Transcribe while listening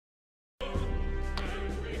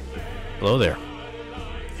Hello there.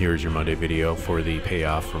 Here's your Monday video for the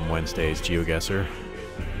payoff from Wednesday's GeoGuessr.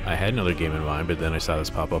 I had another game in mind, but then I saw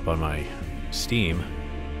this pop up on my Steam.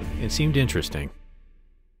 It seemed interesting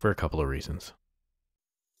for a couple of reasons.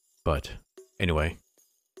 But anyway,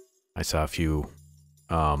 I saw a few,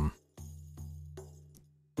 I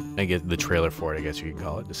get the trailer for it, I guess you can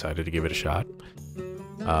call it. Decided to give it a shot.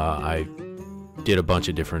 I did a bunch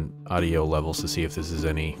of different audio levels to see if this is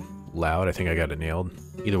any loud. I think I got it nailed.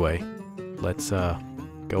 Either way, let's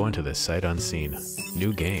go into this sight unseen.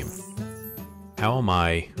 New game. How am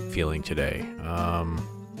I feeling today?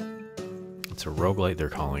 It's a roguelite, they're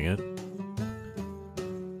calling it.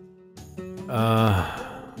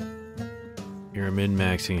 You're a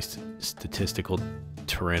min-maxing statistical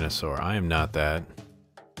tyrannosaur. I am not that.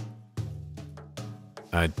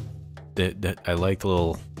 I like the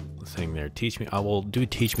little thing there. Teach me. I will do.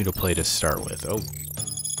 Teach me to play to start with. Oh,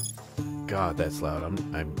 God, that's loud.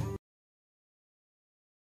 I'm.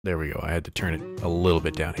 There we go. I had to turn it a little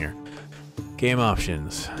bit down here. Game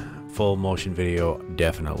options. Full motion video.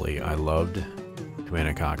 Definitely. I loved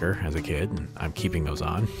Command & Conquer as a kid, and I'm keeping those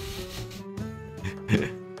on.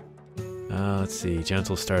 Let's see.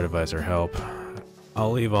 Gentle start advisor help.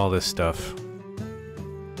 I'll leave all this stuff.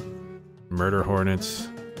 Murder hornets.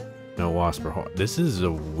 No wasp or this is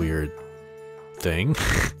a weird thing.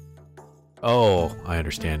 Oh, I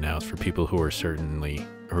understand now. It's for people who are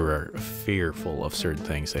fearful of certain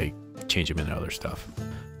things. They change them into other stuff.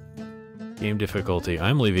 Game difficulty.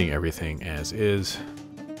 I'm leaving everything as is.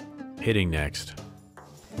 Hitting next.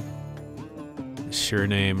 Sure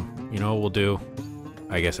name. You know what we'll do?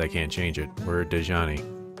 I guess I can't change it. We're Dejani.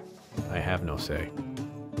 I have no say.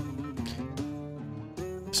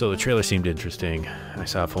 So the trailer seemed interesting. I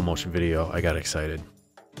saw a full motion video. I got excited.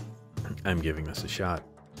 I'm giving this a shot.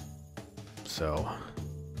 So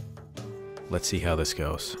let's see how this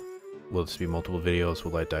goes. Will this be multiple videos?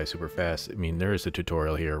 Will I die super fast? I mean, there is a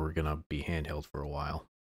tutorial here. We're gonna be handheld for a while.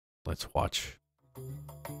 Let's watch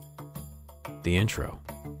the intro.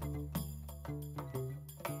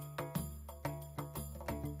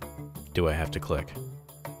 Do I have to click?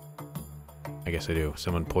 I guess I do.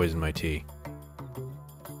 Someone poisoned my tea.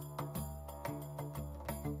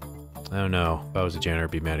 I don't know. If I was a janitor,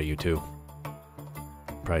 I'd be mad at you too.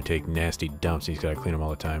 Probably take nasty dumps. He's got to clean them all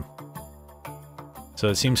the time. So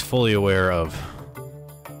it seems fully aware of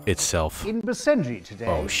itself. In Basenji today,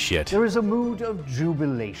 oh shit, there is a mood of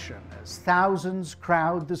jubilation as thousands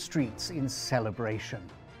crowd the streets in celebration.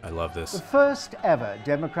 I love this. The first ever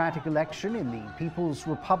democratic election in the People's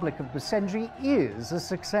Republic of Basenji is a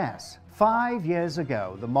success. 5 years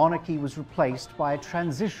ago, the monarchy was replaced by a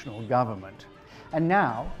transitional government. And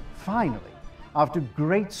now, finally, after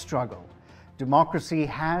great struggle, democracy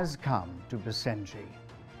has come to Basenji.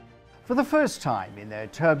 For the first time in their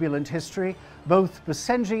turbulent history, both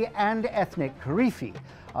Basenji and ethnic Karifi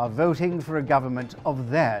are voting for a government of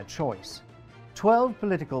their choice. 12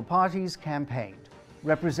 political parties campaigned,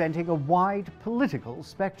 representing a wide political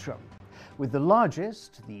spectrum, with the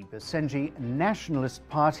largest, the Basenji Nationalist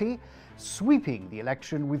Party, sweeping the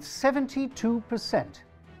election with 72%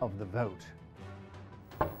 of the vote.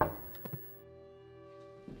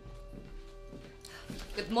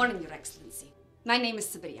 Good morning, Your Excellency. My name is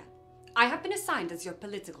Sabriya. I have been assigned as your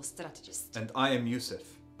political strategist. And I am Yusuf.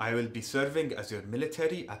 I will be serving as your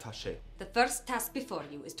military attaché. The first task before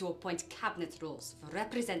you is to appoint cabinet roles for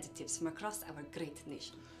representatives from across our great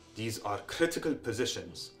nation. These are critical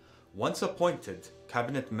positions. Once appointed,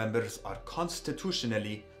 cabinet members are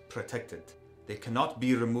constitutionally protected. They cannot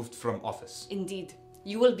be removed from office. Indeed.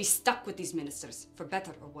 You will be stuck with these ministers, for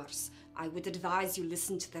better or worse. I would advise you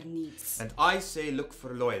listen to their needs. And I say look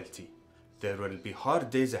for loyalty. There will be hard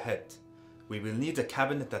days ahead. We will need a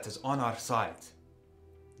cabinet that is on our side,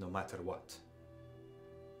 no matter what.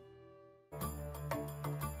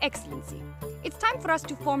 Excellency, it's time for us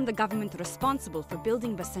to form the government responsible for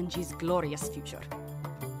building Basenji's glorious future.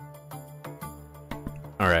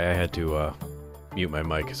 Alright, I had to mute my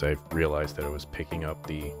mic because I realized that it was picking up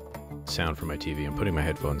the sound from my TV. I'm putting my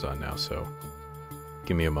headphones on now, so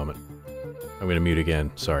give me a moment. I'm going to mute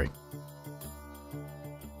again. Sorry.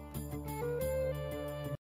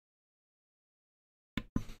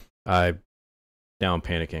 Now I'm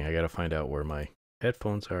panicking. I got to find out where my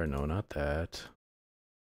headphones are. No, not that.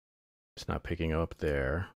 It's not picking up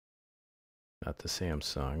there. Not the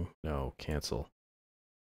Samsung. No, cancel.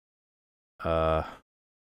 Man,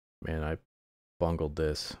 I bungled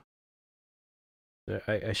this.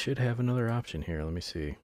 I should have another option here. Let me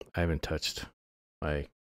see. I haven't touched my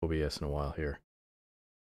OBS in a while here.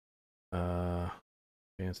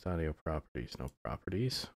 Advanced audio properties. No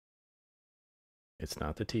properties. It's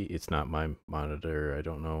not the T. It's not my monitor. I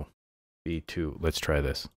don't know. B2. Let's try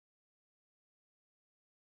this.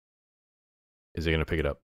 Is it going to pick it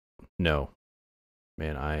up? No.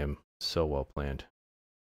 Man, I am so well planned.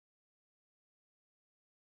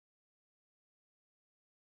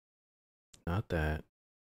 Not that.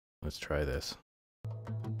 Let's try this.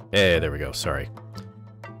 Hey, there we go. Sorry.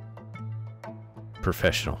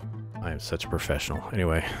 Professional. I am such a professional.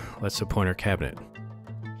 Anyway, let's appoint our cabinet.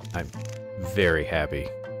 I'm very happy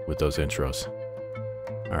with those intros.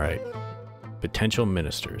 Alright. Potential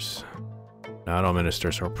ministers. Not all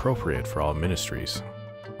ministers are appropriate for all ministries.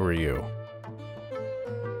 Who are you?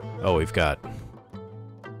 Oh, we've got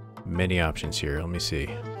many options here. Let me see.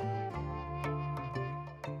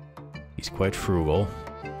 He's quite frugal.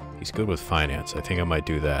 He's good with finance. I think I might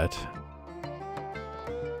do that.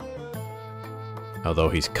 Although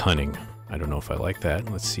he's cunning. I don't know if I like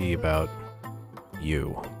that. Let's see about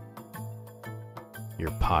you.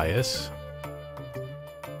 You're pious.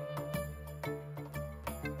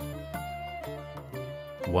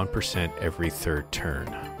 %, every third turn.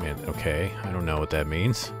 Man, okay. I don't know what that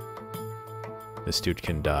means. This dude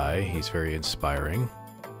can die. He's very inspiring.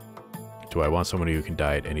 Do I want someone who can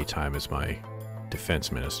die at any time as my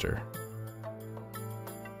defense minister?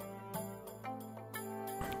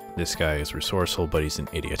 This guy is resourceful, but he's an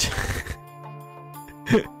idiot.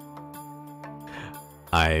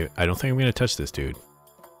 I don't think I'm going to touch this dude.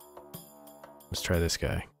 Let's try this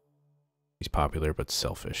guy. He's popular, but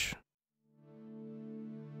selfish.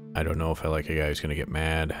 I don't know if I like a guy who's going to get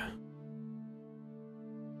mad.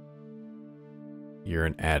 You're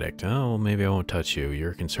an addict. Oh, maybe I won't touch you.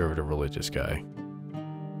 You're a conservative religious guy.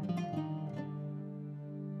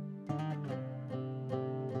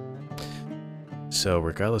 So,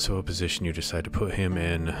 regardless of what position you decide to put him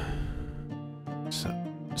in,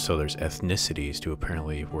 so there's ethnicities to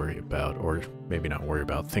apparently worry about, or maybe not worry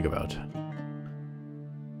about, think about.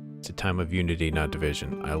 It's a time of unity, not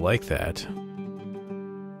division. I like that.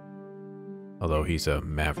 Although he's a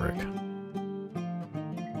maverick.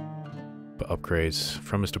 But upgrades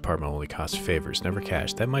from his department only cost favors, never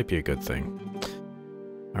cash. That might be a good thing.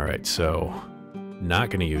 Alright, so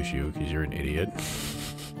not gonna use you because you're an idiot.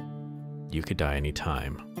 You could die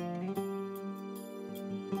anytime.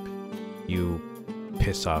 You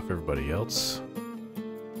piss off everybody else.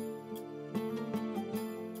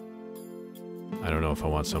 I don't know if I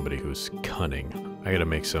want somebody who's cunning. I gotta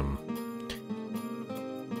make some...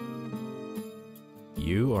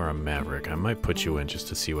 You are a maverick. I might put you in just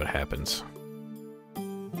to see what happens.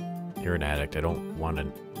 You're an addict. I don't want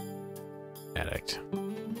an addict.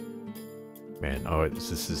 Man, oh,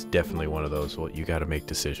 this is definitely one of those, well, you gotta make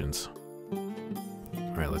decisions.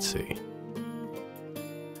 Alright, let's see.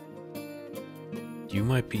 You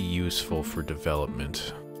might be useful for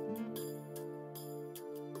development.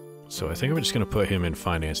 So I think I'm just gonna put him in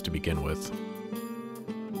finance to begin with.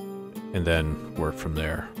 And then work from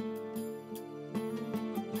there.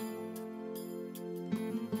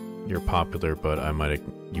 You're popular, but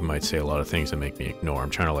you might say a lot of things that make me ignore. I'm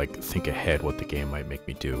trying to like think ahead what the game might make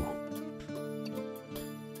me do.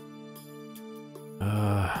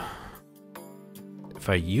 If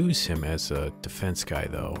I use him as a defense guy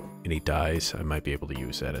though, and he dies, I might be able to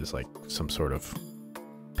use that as like some sort of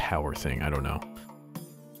power thing. I don't know.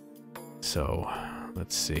 So,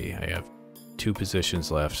 let's see. I have 2 positions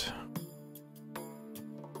left.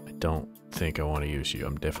 I don't think I want to use you.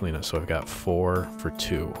 I'm definitely not. So I've got 4 for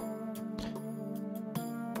 2.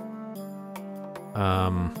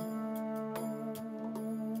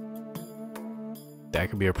 That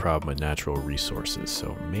could be a problem with natural resources.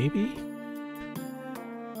 So maybe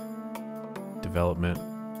development.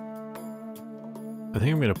 I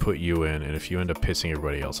think I'm gonna put you in, and if you end up pissing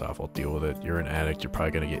everybody else off, I'll deal with it. You're an addict. You're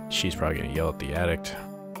probably gonna get. She's probably gonna yell at the addict.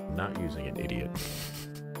 I'm not using an idiot.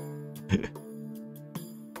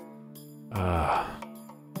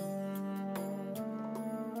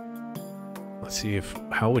 Let's see if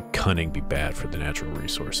how would cunning be bad for the natural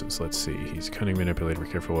resources. Let's see. He's cunning, manipulator, be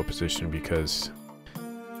careful what position because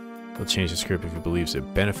he'll change the script if he believes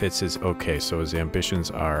it benefits his. Okay, so his ambitions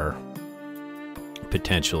are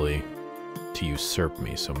potentially to usurp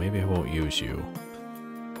me, so maybe I won't use you.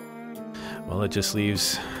 Well, it just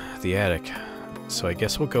leaves the attic, so I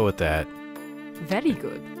guess we'll go with that. Very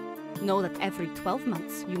good. Know that every 12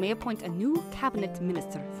 months you may appoint a new cabinet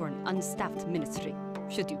minister for an unstaffed ministry,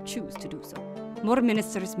 should you choose to do so. More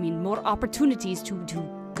ministers mean more opportunities to do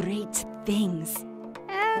great things.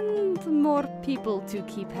 And more people to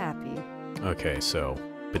keep happy. Okay, so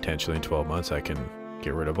potentially in 12 months I can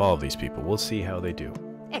get rid of all of these people. We'll see how they do.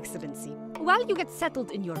 Excellency, while you get settled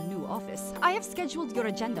in your new office, I have scheduled your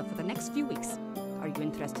agenda for the next few weeks. Are you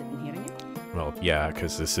interested in hearing it? Well, yeah,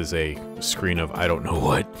 because this is a screen of I don't know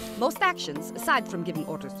what. Most actions, aside from giving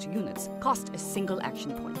orders to units, cost a single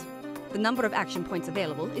action point. The number of action points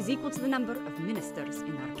available is equal to the number of ministers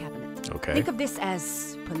in our cabinet. Okay. Think of this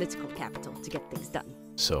as political capital to get things done.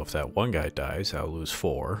 So if that one guy dies, I'll lose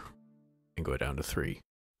 4 and go down to 3.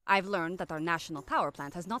 I've learned that our national power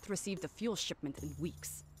plant has not received a fuel shipment in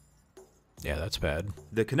weeks. Yeah, that's bad.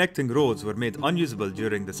 The connecting roads were made unusable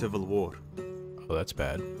during the Civil War. Oh, that's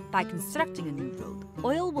bad. By constructing a new road,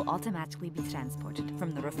 oil will automatically be transported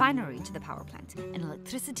from the refinery to the power plant, and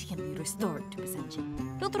electricity can be restored to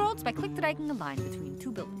Basenji. Build roads by click-dragging a line between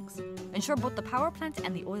 2 buildings. Ensure both the power plant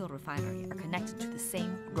and the oil refinery are connected to the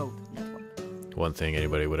same road network. One thing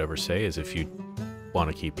anybody would ever say is if you want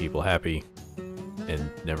to keep people happy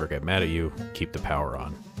and never get mad at you, keep the power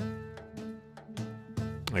on.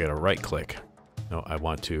 I gotta right click. No, I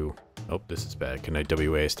want to... Oh, this is bad. Can I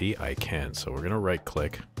WASD? I can. So we're going to right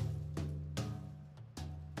click.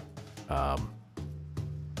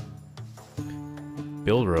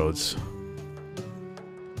 Build roads.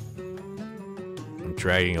 I'm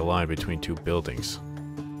dragging a line between 2 buildings.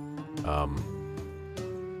 Am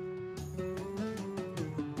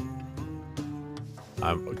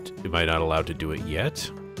I not allowed to do it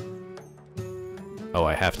yet? Oh,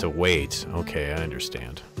 I have to wait. Okay, I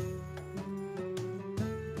understand.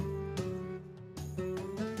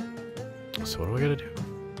 So what do I gotta do?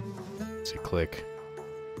 Let's see, click.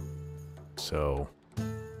 So...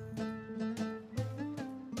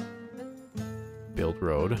 build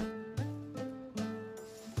road.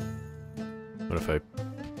 What if I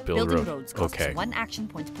build Building road? roads costs Okay. 1 action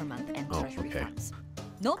point per month and treasury okay. funds.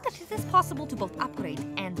 Note that it is possible to both upgrade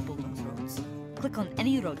and build those roads. Click on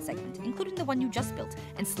any road segment, including the one you just built,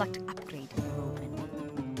 and select Upgrade in the road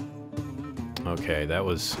menu. Okay, that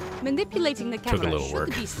was... Manipulating the a camera little should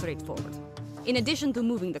work. be straightforward. In addition to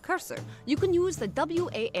moving the cursor, you can use the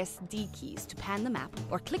WASD keys to pan the map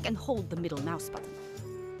or click and hold the middle mouse button.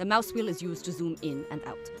 The mouse wheel is used to zoom in and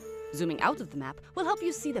out. Zooming out of the map will help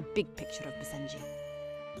you see the big picture of Basenji.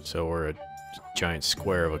 So we're a giant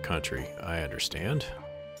square of a country. I understand.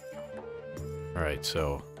 Alright,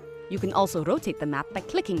 so... You can also rotate the map by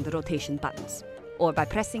clicking the rotation buttons, or by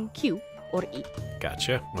pressing Q or E.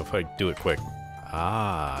 Gotcha. What if I do it quick?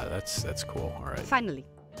 Ah, that's cool. Alright. Finally,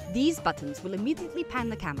 these buttons will immediately pan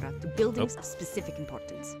the camera to buildings of specific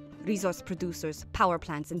importance. Resource producers, power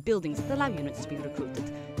plants, and buildings that allow units to be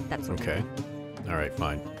recruited. That sort of Okay. thing. Alright,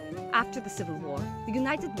 fine. After the Civil War, the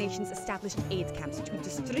United Nations established aid camps to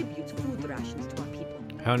distribute food rations to our people.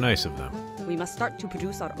 How nice of them. We must start to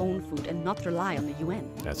produce our own food and not rely on the UN.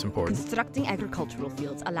 That's important. Constructing agricultural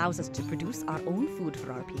fields allows us to produce our own food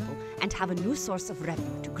for our people and have a new source of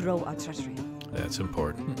revenue to grow our treasury. That's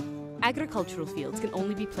important. Agricultural fields can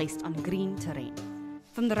only be placed on green terrain.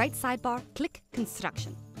 From the right sidebar, click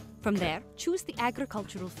Construction. From there, choose the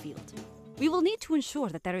agricultural field. We will need to ensure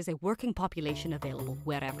that there is a working population available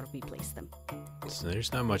wherever we place them. So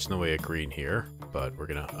there's not much in the way of green here, but we're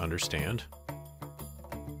gonna understand.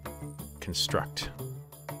 Construct.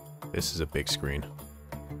 This is a big screen.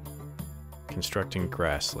 Constructing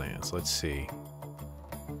grasslands. Let's see.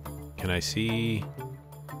 Can I see...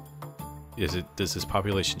 Does this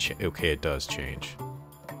population change? Okay, it does change.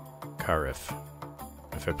 Karif.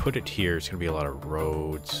 If I put it here, it's gonna be a lot of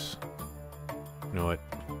roads. You know what?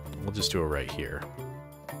 We'll just do it right here.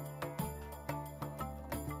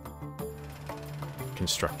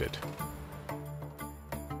 Constructed.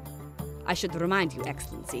 I should remind you,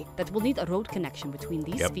 Excellency, that we'll need a road connection between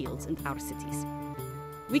these Yep. fields and our cities.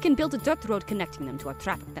 We can build a dirt road connecting them to our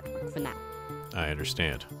traffic network for now. I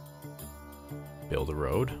understand. Build a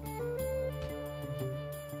road.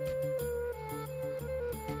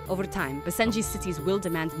 Over time, Basenji cities will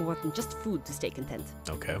demand more than just food to stay content.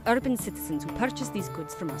 Okay, Urban citizens who purchase these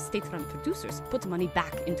goods from our state-run producers put money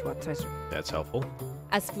back into our treasury. that's helpful.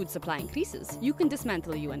 As food supply increases, you can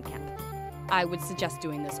dismantle a UN camp. I would suggest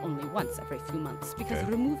doing this only once every few months, because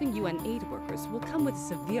Okay. removing UN aid workers will come with a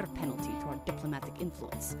severe penalty to our diplomatic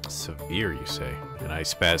influence. Severe, you say? And I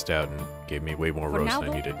spazzed out and gave me way more For roast now, than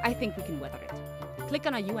I though, needed. I think we can weather it. Click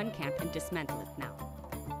on a UN camp and dismantle it now.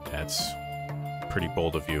 That's pretty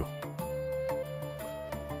bold of you.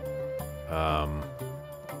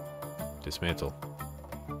 Dismantle.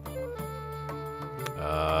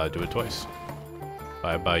 Do it twice.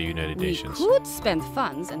 Bye-bye, United Nations. We could spend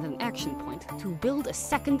funds and an action point to build a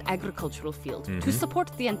second agricultural field to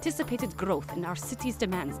support the anticipated growth in our city's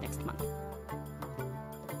demands next month.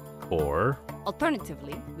 Or...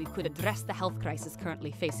 Alternatively, we could address the health crisis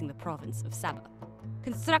currently facing the province of Sabah.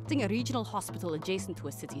 Constructing a regional hospital adjacent to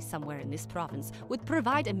a city somewhere in this province would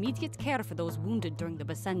provide immediate care for those wounded during the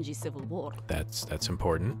Basenji civil war. That's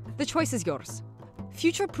important. The choice is yours.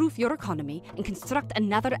 Future-proof your economy and construct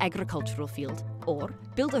another agricultural field, or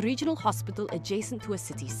build a regional hospital adjacent to a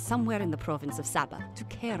city somewhere in the province of Saba to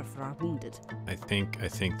care for our wounded. I think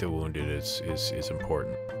the wounded is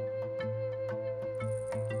important.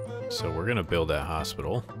 So we're gonna build that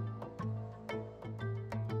hospital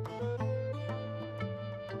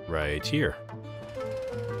right here.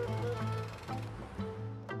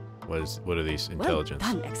 What are these intelligence?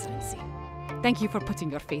 Well done, Excellency. Thank you for putting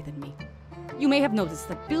your faith in me. You may have noticed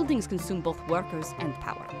that buildings consume both workers and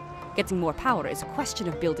power. Getting more power is a question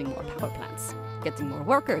of building more power plants. Getting more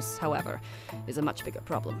workers, however, is a much bigger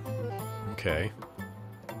problem. Okay.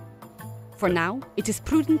 For now, it is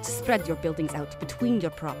prudent to spread your buildings out between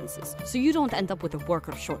your provinces, so you don't end up with a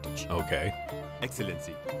worker shortage. Okay.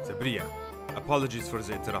 Excellency, Sabria, apologies for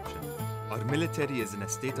the interruption. Our military is in a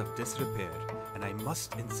state of disrepair, and I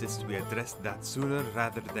must insist we address that sooner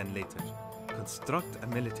rather than later. Construct a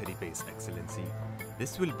military base, Excellency.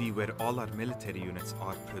 This will be where all our military units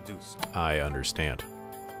are produced. I understand.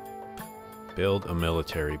 Build a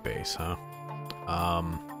military base, huh? I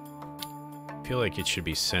feel like it should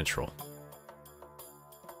be central.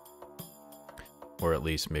 Or at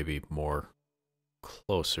least maybe more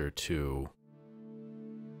closer to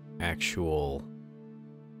our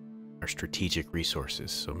strategic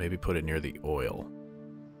resources. So maybe put it near the oil.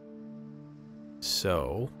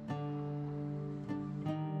 So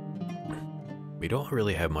we don't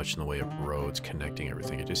really have much in the way of roads connecting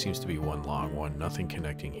everything. It just seems to be one long one, nothing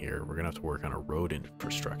connecting here. We're gonna have to work on a road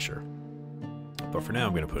infrastructure. But for now,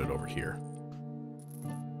 I'm gonna put it over here.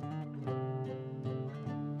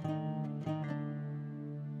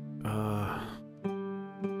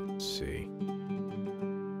 Let's see.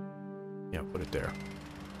 Yeah, put it there.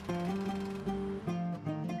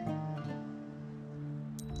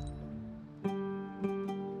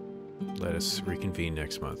 Let us reconvene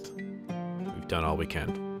next month. We've done all we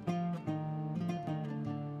can.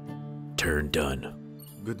 Turn done.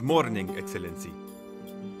 Good morning, Excellency.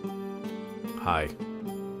 Hi.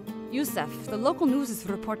 Yusef, the local news is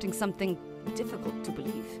reporting something difficult to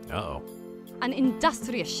believe. Uh-oh. An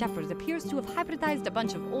industrious shepherd appears to have hybridized a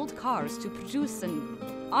bunch of old cars to produce an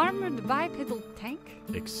armored bipedal tank?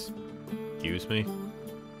 Excuse me?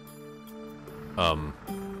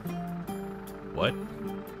 What?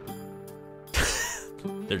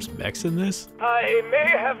 There's mechs in this? I may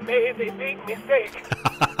have made a big mistake.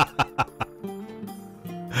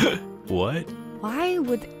 What? Why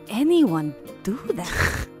would anyone do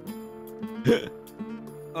that?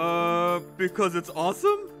 Because it's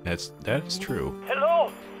awesome? That's true.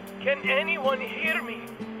 Hello? Can anyone hear me?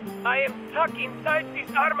 I am stuck inside this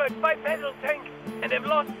armored bipedal tank and have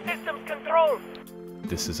lost systems control.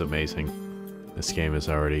 This is amazing. This game is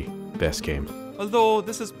already best game. Although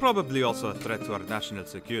this is probably also a threat to our national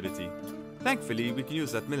security. Thankfully, we can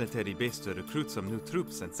use that military base to recruit some new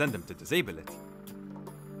troops and send them to disable it.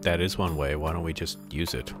 That is one way. Why don't we just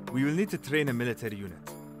use it? We will need to train a military unit.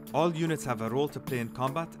 All units have a role to play in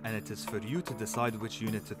combat, and it is for you to decide which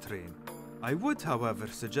unit to train. I would, however,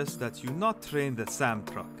 suggest that you not train the SAM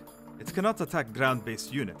truck. It cannot attack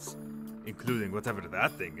ground-based units, including whatever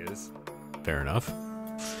that thing is. Fair enough.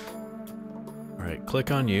 Alright,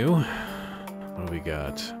 click on you. What do we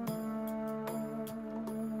got?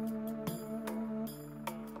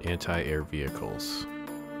 Anti-air vehicles.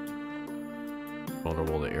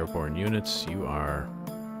 Vulnerable to airborne units. You are...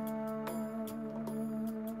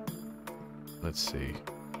 Let's see.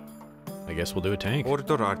 I guess we'll do a tank.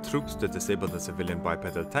 Order our troops to disable the civilian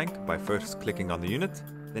bipedal tank by first clicking on the unit,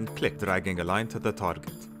 then click dragging a line to the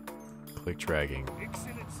target. Click dragging.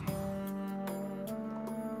 Excellency.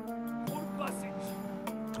 For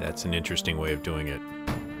Basenji. That's an interesting way of doing it.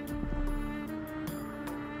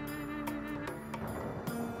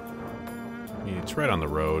 It's right on the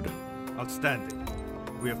road. Outstanding.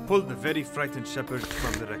 We have pulled the very frightened shepherd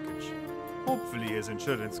from the wreckage. Hopefully his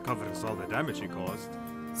insurance covers all the damage he caused.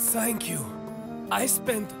 Thank you. I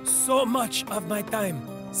spent so much of my time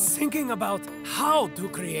thinking about how to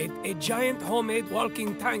create a giant homemade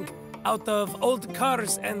walking tank out of old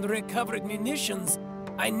cars and recovered munitions.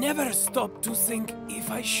 I never stopped to think if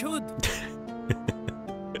I should.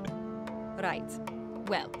 Right.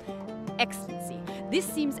 Well, Excellency, this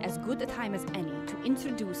seems as good a time as any to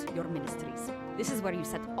introduce your ministries. This is where you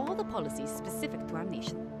set all the policies specific to our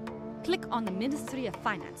nation. Click on the Ministry of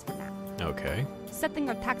Finance for now. Okay. Setting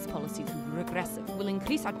our tax policy to regressive will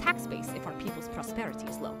increase our tax base if our people's prosperity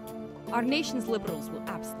is low. Our nation's liberals will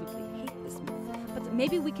absolutely hate this move, but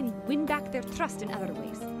maybe we can win back their trust in other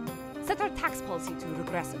ways. Set our tax policy to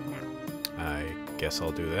regressive now. I guess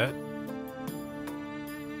I'll do that.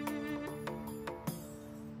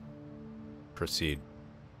 Proceed.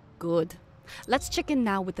 Good. Let's check in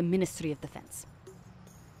now with the Ministry of Defense.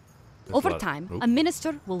 There's Over a lot- time, Oop. a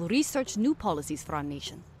minister will research new policies for our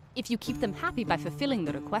nation. If you keep them happy by fulfilling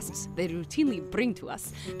the requests they routinely bring to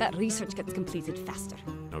us, that research gets completed faster.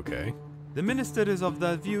 Okay. The minister is of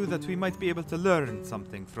the view that we might be able to learn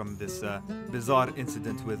something from this bizarre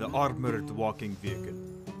incident with the armored walking vehicle.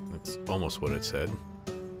 That's almost what it said.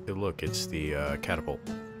 Hey, look, it's the catapult.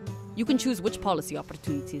 You can choose which policy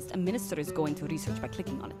opportunities a minister is going to research by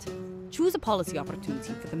clicking on it. Choose a policy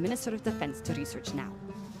opportunity for the Minister of Defense to research now.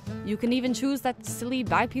 You can even choose that silly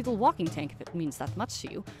bipedal walking tank if it means that much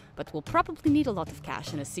to you, but we'll probably need a lot of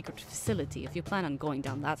cash in a secret facility if you plan on going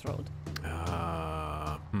down that road.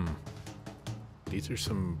 These are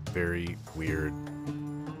some very weird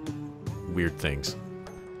things.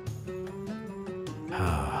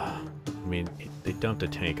 I mean, they dumped a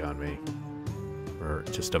tank on me. Or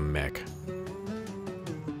just a mech.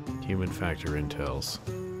 Human factor intels.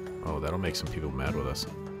 Oh, that'll make some people mad with us.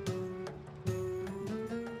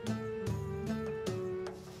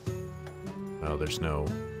 Oh, there's no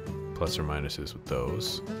plus or minuses with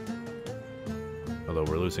those. Although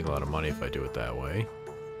we're losing a lot of money if I do it that way.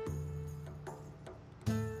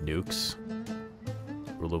 Nukes.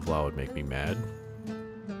 Rule of law would make me mad.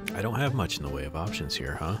 I don't have much in the way of options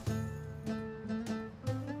here, huh?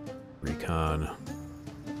 Recon.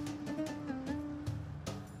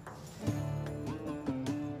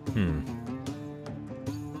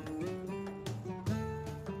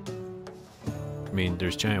 I mean,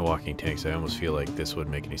 there's giant walking tanks. I almost feel like this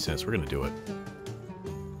wouldn't make any sense. We're gonna do it.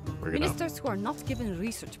 We're gonna... Ministers who are not given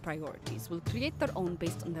research priorities will create their own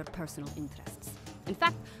based on their personal interests. In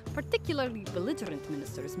fact, particularly belligerent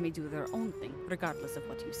ministers may do their own thing, regardless of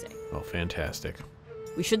what you say. Oh, fantastic.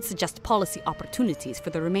 We should suggest policy opportunities for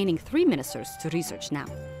the remaining 3 ministers to research now.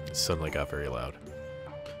 It suddenly got very loud.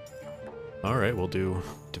 Alright, we'll do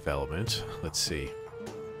development. Let's see.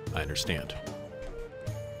 I understand.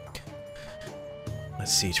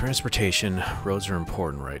 Let's see, transportation. Roads are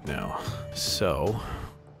important right now. So,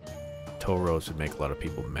 toll roads would make a lot of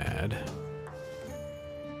people mad.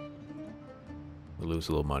 We lose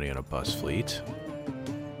a little money on a bus fleet.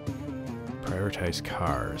 Prioritize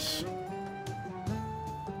cars.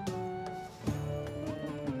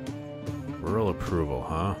 Rural approval,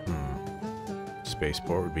 huh?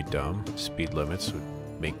 Spaceport would be dumb. Speed limits would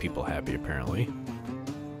make people happy, apparently.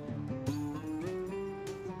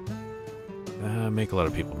 Make a lot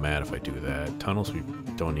of people mad if I do that. Tunnels we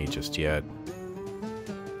don't need just yet.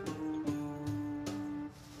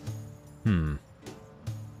 I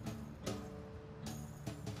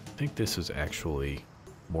think this is actually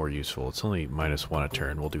more useful. It's only -1 a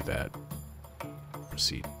turn. We'll do that.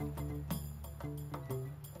 Proceed.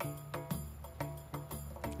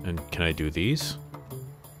 And can I do these?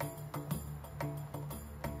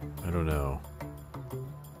 I don't know.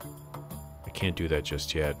 I can't do that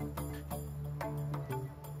just yet.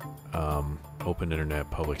 Open internet,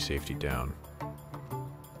 public safety down.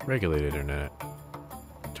 Regulated internet.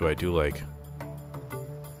 Do I do like...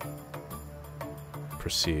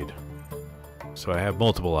 Proceed. So I have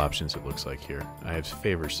multiple options, it looks like here. I have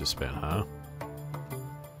favors to spend, huh?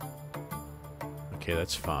 Okay,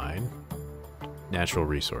 that's fine. Natural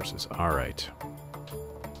resources. Alright.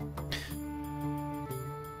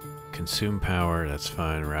 Consume power, that's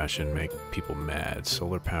fine. Ration, make people mad.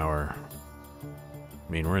 Solar power.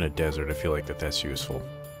 I mean, we're in a desert. I feel like that's useful.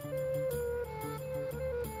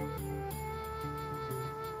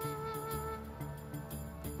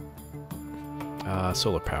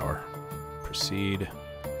 Solar power. Proceed.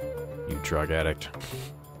 You drug addict.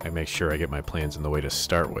 I make sure I get my plans in the way to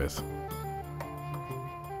start with.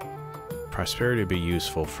 Prosperity would be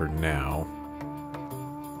useful for now.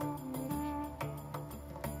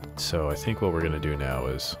 So I think what we're going to do now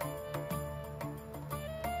is...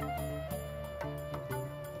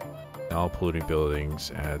 all polluting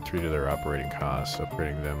buildings add 3 to their operating costs.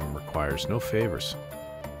 Upgrading them requires no favors.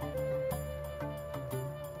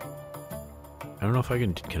 I don't know if I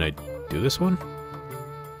can I do this one?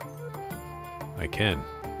 I can.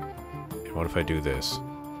 And what if I do this?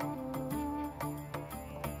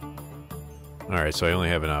 Alright, so I only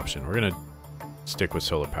have an option. We're gonna stick with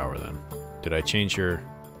solar power then. Did I change your...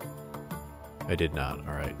 I did not,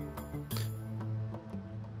 alright.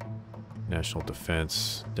 National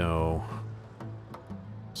defense, no.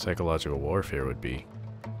 Psychological warfare would be.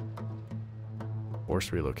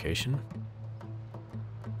 Forced relocation?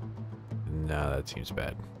 Nah, that seems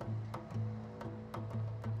bad.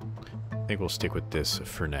 think we'll stick with this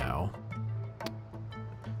for now.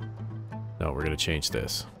 No, we're gonna change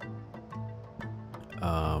this.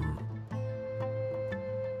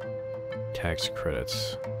 Tax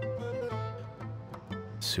credits.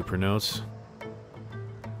 Super notes.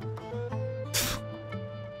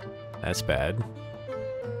 That's bad.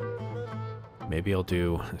 Maybe I'll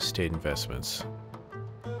do state investments.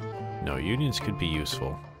 No, unions could be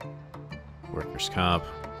useful. Workers' comp.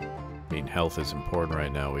 I mean, health is important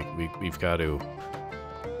right now. We've got to...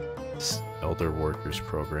 Elder workers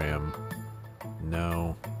program.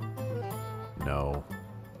 No. No.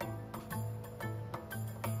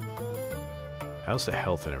 How's the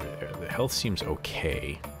health and everything? The health seems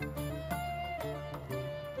okay.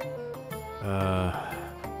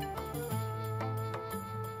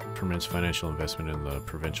 Permits financial investment in the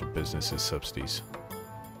provincial businesses subsidies.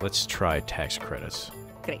 Let's try tax credits.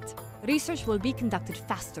 Great. Research will be conducted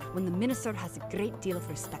faster when the minister has a great deal of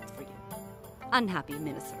respect for you. Unhappy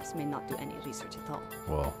ministers may not do any research at all.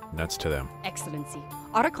 Well, nuts to them. Excellency,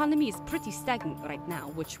 our economy is pretty stagnant right now,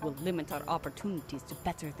 which will limit our opportunities to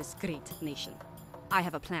better this great nation. I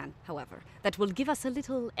have a plan, however, that will give us a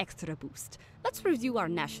little extra boost. Let's review our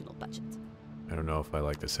national budget. I don't know if I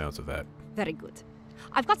like the sounds of that. Very good.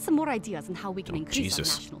 I've got some more ideas on how we can increase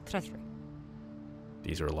Jesus. our national treasury.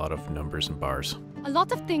 These are a lot of numbers and bars. A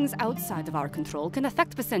lot of things outside of our control can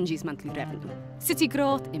affect Basenji's monthly revenue. City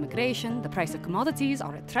growth, immigration, the price of commodities,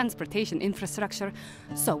 our transportation infrastructure.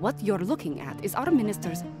 So what you're looking at is our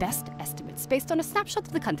minister's best estimates based on a snapshot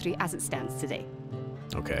of the country as it stands today.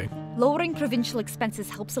 Okay. Lowering provincial expenses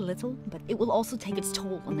helps a little, but it will also take its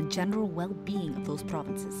toll on the general well-being of those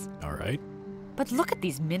provinces. All right. But look at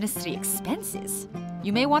these ministry expenses.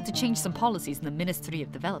 You may want to change some policies in the Ministry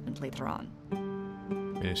of Development later on.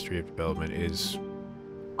 Ministry of Development is...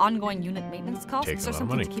 Ongoing unit maintenance costs Takes a are lot of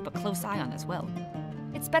something money. to keep a close eye on as well.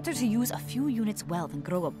 It's better to use a few units well than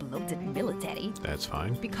grow a bloated military. That's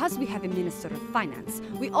fine. Because we have a Minister of Finance,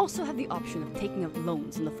 we also have the option of taking out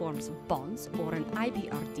loans in the forms of bonds or an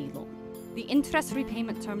IBRD loan. The interest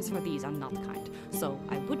repayment terms for these are not kind, so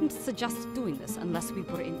I wouldn't suggest doing this unless we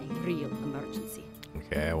were in a real emergency.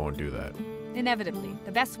 Okay, I won't do that. Inevitably,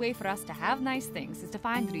 the best way for us to have nice things is to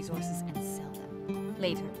find resources and sell them.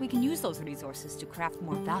 Later, we can use those resources to craft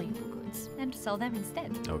more valuable goods and sell them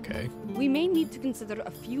instead. Okay. We may need to consider a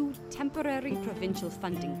few temporary provincial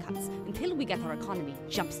funding cuts until we get our economy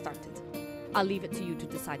jump-started. I'll leave it to you to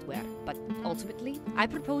decide where, but ultimately, I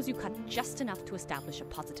propose you cut just enough to establish a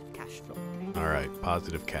positive cash flow. All right,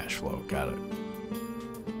 positive cash flow. Got it.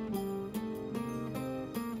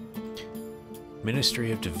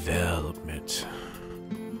 Ministry of Development.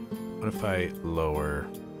 What if I lower...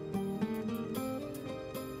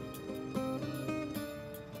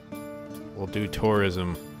 We'll do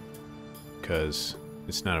tourism, because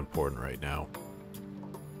it's not important right now.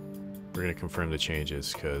 We're going to confirm the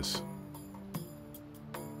changes, because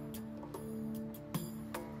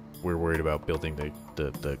we're worried about building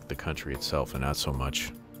the country itself and not so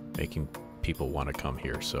much making people want to come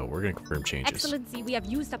here. So we're going to confirm changes. Excellency, we have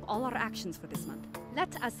used up all our actions for this month.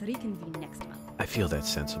 Let us reconvene next month. I feel that's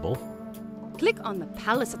sensible. Click on the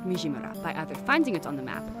Palace at Mijimura by either finding it on the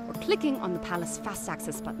map or clicking on the Palace Fast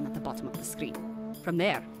Access button at the bottom of the screen. From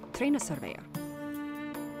there, train a surveyor.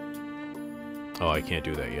 Oh, I can't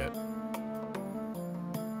do that yet.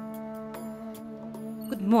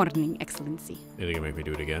 Good morning, Excellency. Are they going to make me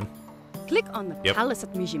do it again? Click on the Yep. Palace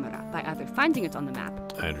at Mijimura by either finding it on the map.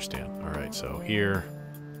 I understand. All right, so here,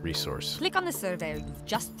 resource. Click on the surveyor you've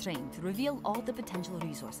just trained to reveal all the potential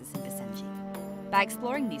resources in Basenji. By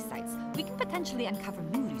exploring these sites, we can potentially uncover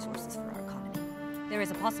new resources for our economy. There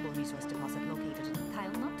is a possible resource deposit located in a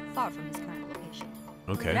tile not too far from his current location.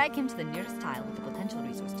 Okay. Drag him to the nearest tile with the potential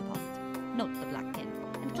resource deposit. Note the black pin,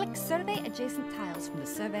 and click Survey Adjacent Tiles from the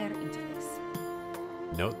Surveyor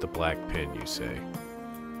interface. Note the black pin, you say.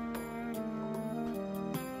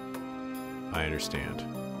 I understand.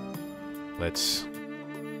 Let's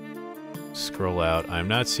scroll out. I'm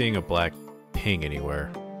not seeing a black ping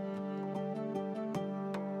anywhere.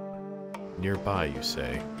 Nearby, you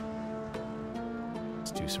say. Let's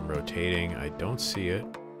do some rotating. I don't see it.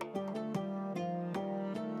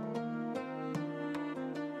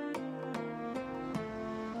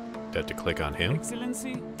 Do I have to click on him?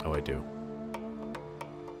 Excellency? Oh, I do.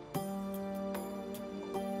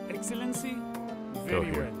 Excellency? Go Very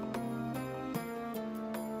here.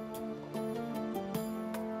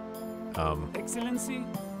 well. Excellency?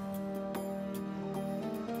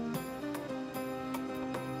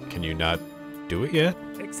 Can you not do it yet?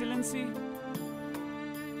 Excellency?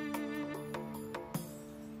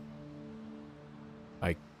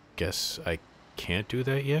 I guess I can't do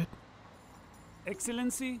that yet?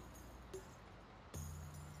 Excellency?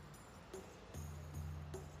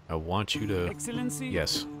 I want you to... Excellency?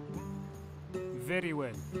 Yes. Very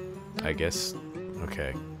well. I guess...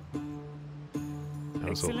 Okay. That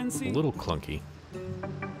was a Excellency? little clunky.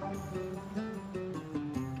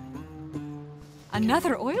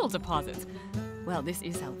 Another oil deposit. Well, this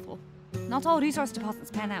is helpful. Not all resource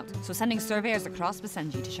deposits pan out, so sending surveyors across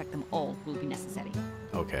Basenji to check them all will be necessary.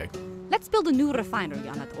 Okay. Let's build a new refinery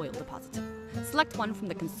on that oil deposit. Select one from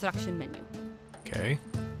the construction menu. Okay.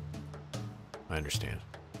 I understand.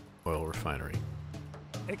 Oil refinery.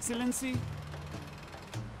 Excellency?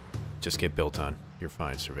 Just get built on. You're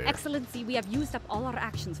fine, surveyor. Excellency, we have used up all our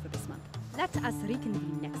actions for this month. Let us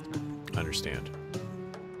reconvene next month. Understand.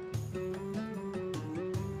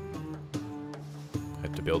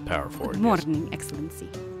 Have to build power for it. Good morning, Excellency.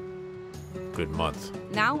 Good month.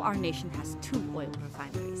 Now our nation has 2 oil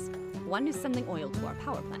refineries. One is sending oil to our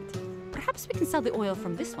power plant. Perhaps we can sell the oil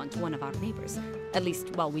from this one to one of our neighbors. At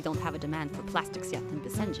least while we don't have a demand for plastics yet in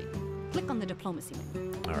Basenji. Click on the diplomacy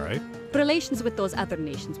menu. Alright. Relations with those other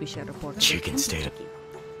nations we share reportedly Chicken can be state. tricky.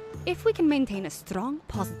 If we can maintain a strong,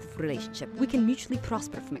 positive relationship, we can mutually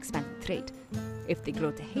prosper from expanding trade. If they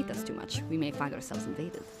grow to hate us too much, we may find ourselves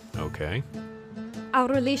invaded. Okay. Our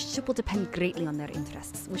relationship will depend greatly on their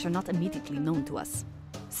interests, which are not immediately known to us.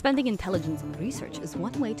 Spending intelligence on research is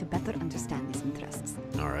one way to better understand these interests.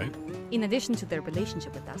 Alright. In addition to their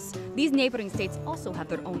relationship with us, these neighboring states also have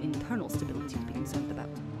their own internal stability to be concerned about.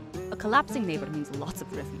 A collapsing neighbor means lots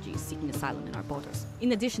of refugees seeking asylum in our borders,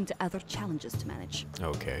 in addition to other challenges to manage.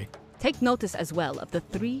 Okay. Take notice as well of the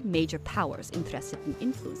 3 major powers interested in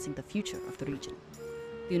influencing the future of the region: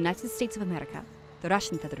 the United States of America, the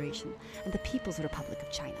Russian Federation, and the People's Republic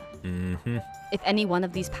of China. Mm-hmm. If any one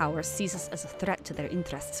of these powers sees us as a threat to their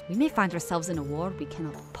interests, we may find ourselves in a war we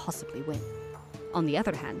cannot possibly win. On the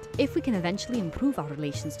other hand, if we can eventually improve our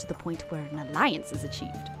relations to the point where an alliance is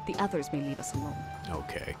achieved, the others may leave us alone.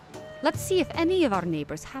 Okay. Let's see if any of our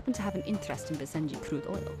neighbors happen to have an interest in Basenji crude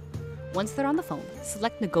oil. Once they're on the phone,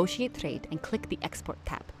 select Negotiate Trade and click the Export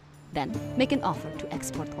tab. Then, make an offer to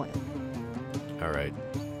export oil. Alright.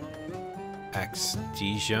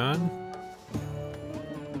 Axtijan?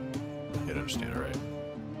 I didn't understand, alright.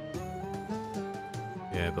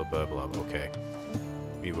 Yeah, blah, blah, blah. Okay.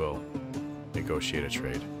 We will negotiate a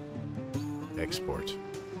trade. Export.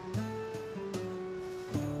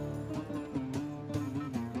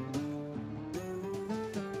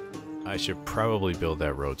 I should probably build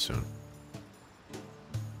that road soon.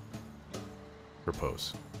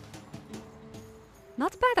 Propose.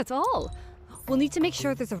 Not bad at all. We'll need to make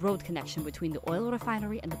sure there's a road connection between the oil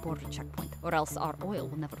refinery and the border checkpoint, or else our oil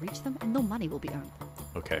will never reach them and no money will be earned.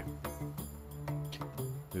 Okay.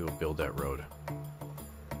 We will build that road.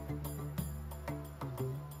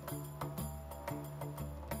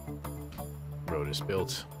 Road is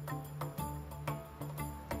built.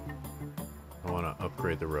 I want to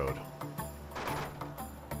upgrade the road.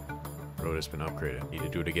 Road has been upgraded. Need to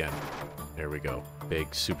do it again. There we go.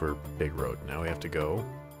 Big, super big road. Now we have to go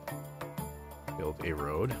build a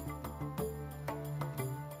road.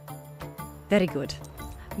 Very good.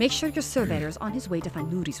 Make sure your surveyor is on his way to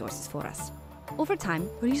find new resources for us. Over time,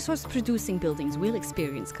 resource-producing buildings will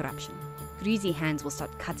experience corruption. Greasy hands will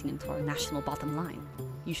start cutting into our national bottom line.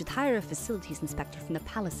 You should hire a facilities inspector from the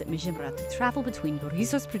palace at Mijimra to travel between your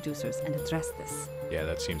resource producers and address this. Yeah,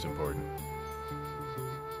 that seems important.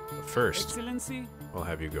 But first, Excellency? we'll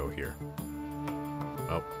have you go here.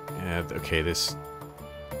 Oh, yeah, okay, this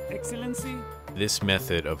Excellency?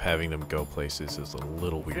 method of having them go places is a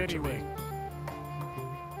little weird to me.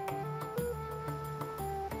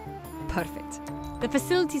 Perfect. The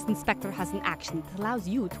facilities inspector has an action that allows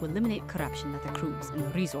you to eliminate corruption that accrues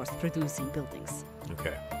in resource-producing buildings.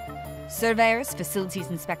 Okay. Surveyors, facilities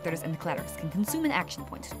inspectors, and clerics can consume an action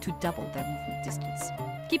point to double their movement distance.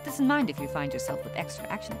 Keep this in mind if you find yourself with extra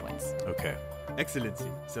action points. Okay. Excellency,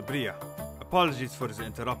 Sabria, apologies for the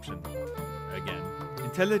interruption. Again.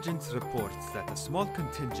 Intelligence reports that a small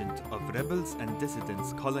contingent of rebels and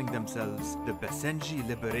dissidents calling themselves the Basenji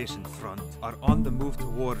Liberation Front are on the move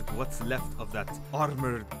toward what's left of that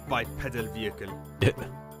armored bipedal vehicle.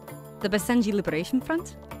 The Basenji Liberation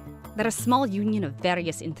Front? They're a small union of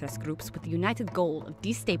various interest groups with the united goal of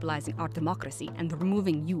destabilizing our democracy and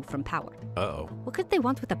removing you from power. Uh-oh. What could they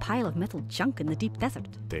want with a pile of metal junk in the deep desert?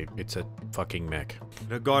 It's a fucking mech.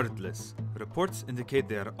 Regardless, reports indicate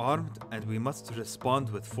they are armed and we must respond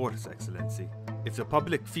with force, Excellency. If the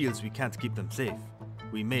public feels we can't keep them safe,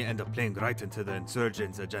 we may end up playing right into the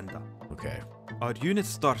insurgents' agenda. Okay. Our units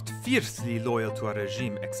start fiercely loyal to our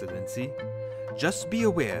regime, Excellency. Just be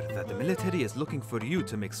aware that the military is looking for you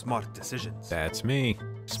to make smart decisions. That's me.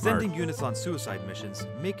 Smart. Sending units on suicide missions,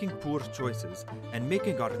 making poor choices, and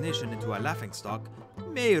making our nation into a laughingstock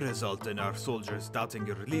may result in our soldiers doubting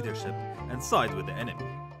your leadership and side with the enemy.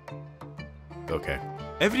 Okay.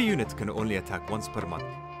 Every unit can only attack once per month,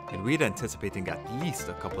 and we're anticipating at least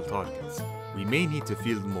a couple targets. We may need to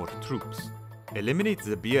field more troops. Eliminate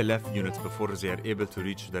the BLF units before they are able to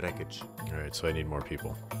reach the wreckage. Alright, so I need more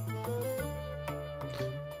people.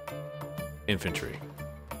 Infantry.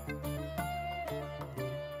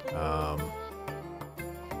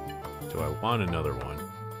 Do I want another one?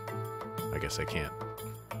 I guess I can't.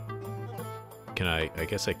 Can I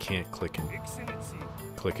guess I can't click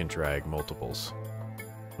and drag multiples.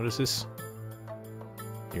 What is this?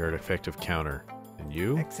 You're an effective counter. And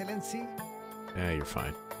you? Excellency? Yeah, you're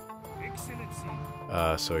fine. Excellency.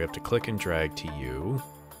 So we have to click and drag to you.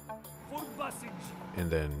 For Basenji. And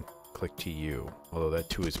then click to you. Although that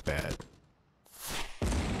 2 is bad.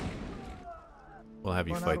 We'll have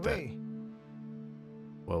you On fight our that. way.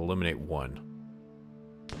 We'll eliminate 1.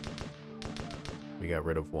 We got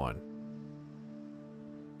rid of 1.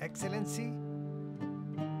 Excellency?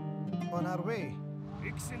 On our way.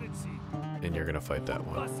 Excellency. And you're gonna fight that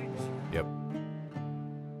one. Basenji. Yep.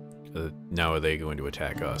 Now are they going to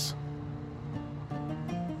attack us?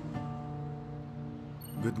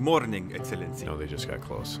 Good morning, Excellency. No, they just got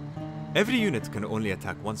close. Every unit can only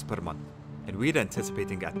attack once per month, and we're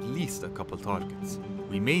anticipating at least a couple targets.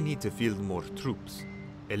 We may need to field more troops.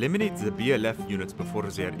 Eliminate the BLF units before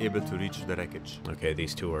they are able to reach the wreckage. Okay,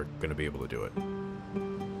 these 2 are going to be able to do it.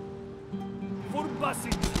 For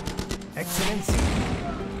Basenji. Excellency?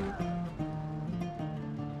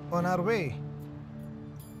 On our way.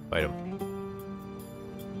 Fight them.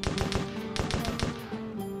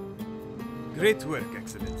 Great work,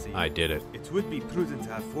 Excellency. I did it. It would be prudent to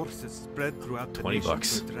have forces spread throughout the 20 nation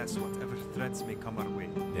bucks. to address whatever threats may come our way.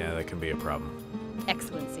 Yeah, that can be a problem.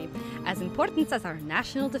 Excellency, as important as our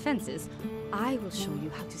national defense is, I will show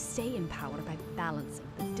you how to stay in power by balancing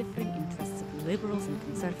the differing interests of liberals and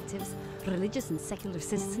conservatives, religious and secular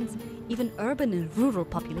citizens, even urban and rural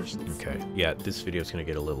populations. Okay, yeah, this video is going to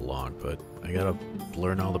get a little long, but I gotta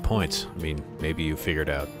learn all the points. I mean, maybe you figured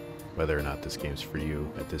out whether or not this game's for you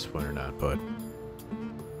at this point or not, but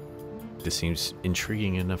this seems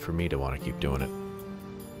intriguing enough for me to want to keep doing it.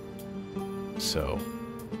 So,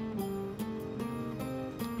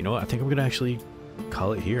 you know what? I think I'm going to actually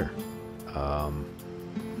call it here.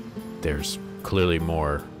 There's clearly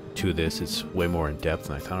more to this. It's way more in depth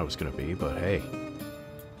than I thought it was going to be, but hey,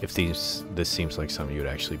 if this seems like something you'd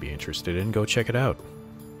actually be interested in, go check it out.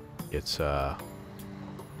 It's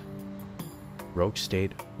Rogue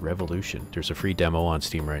State Revolution. There's a free demo on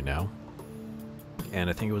Steam right now, and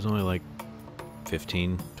I think it was only like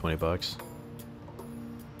 15, 20 bucks.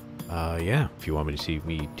 Yeah, if you want me to see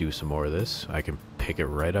me do some more of this, I can pick it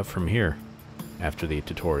right up from here after the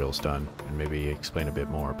tutorial's done and maybe explain a bit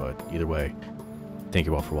more, but either way, thank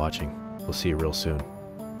you all for watching. We'll see you real soon.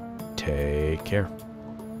 Take care.